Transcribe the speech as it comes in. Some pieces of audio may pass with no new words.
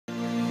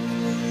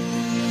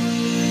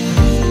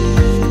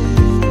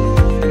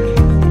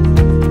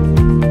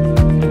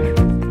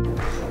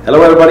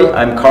Hello everybody,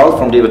 I'm Carl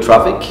from David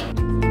Traffic.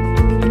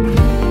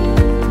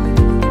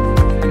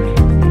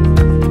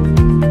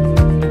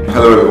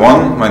 Hello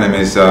everyone, my name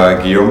is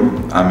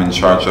Guillaume. I'm in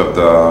charge of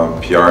the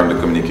PR and the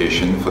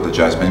communication for the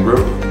Jasmine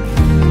Group.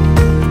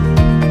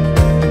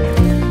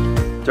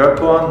 Third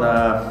one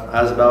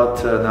has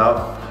about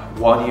now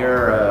 1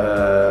 year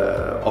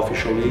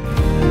officially.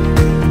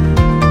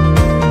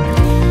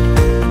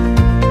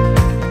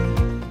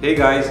 Hey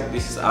guys,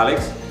 this is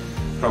Alex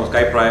from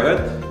Sky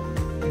Private.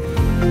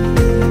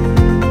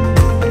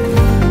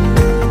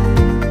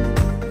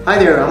 Hi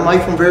there, I'm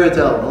Mike from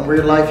Veritel and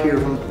we're live here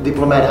from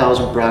Diplomat House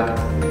in Prague.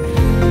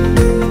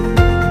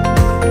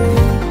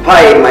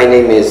 Hi, my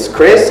name is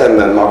Chris. I'm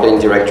a marketing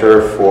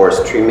director for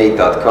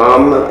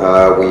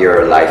Streamate.com. We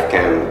are a live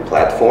cam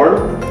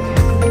platform.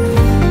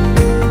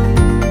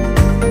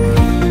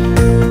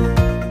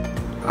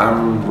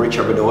 I'm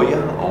Richard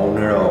Bedoya,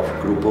 owner of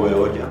Grupo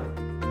Bedoya.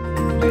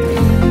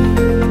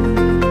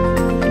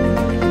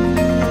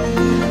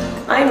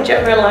 I'm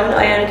Jet Malone.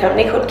 I own a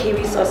company called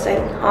Kiwi Sourcing.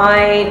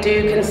 I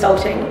do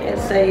consulting.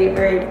 It's a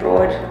very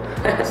broad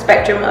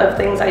spectrum of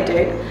things I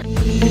do.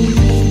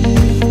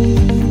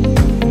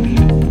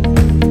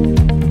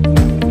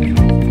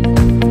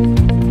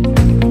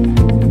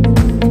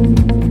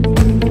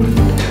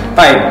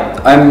 Hi,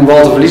 I'm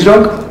Walter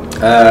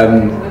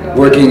Verliesdonk,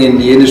 working in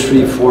the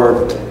industry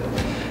for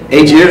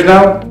 8 years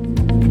now.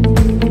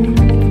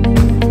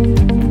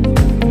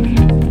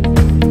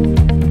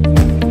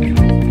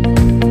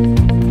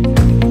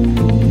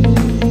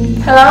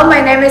 Hello,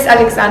 my name is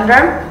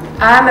Alexandra.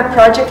 I'm a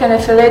project and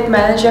affiliate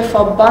manager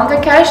for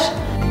Bancacash.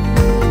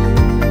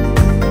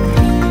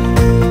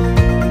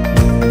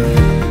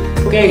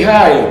 Okay,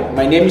 hi,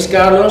 my name is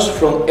Carlos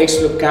from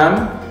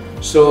Xlocam.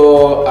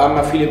 So I'm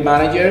affiliate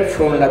manager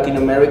from Latin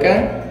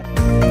America.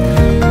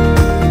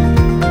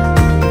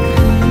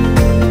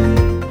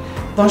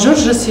 Bonjour,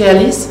 je suis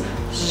Alice.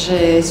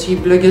 Je suis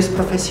blogueuse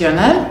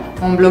professionnelle.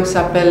 Mon blog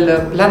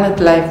s'appelle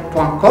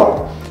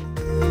Planetelive.com.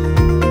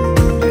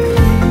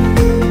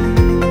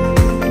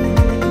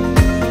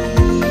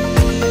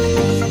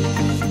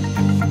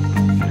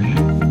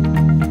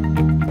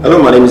 Hello,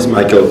 my name is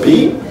Michael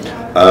P.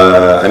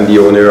 I'm the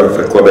owner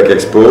of Quebec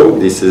Expo.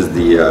 This is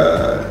the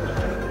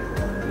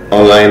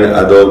online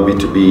adult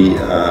B2B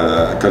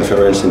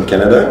conference in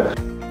Canada.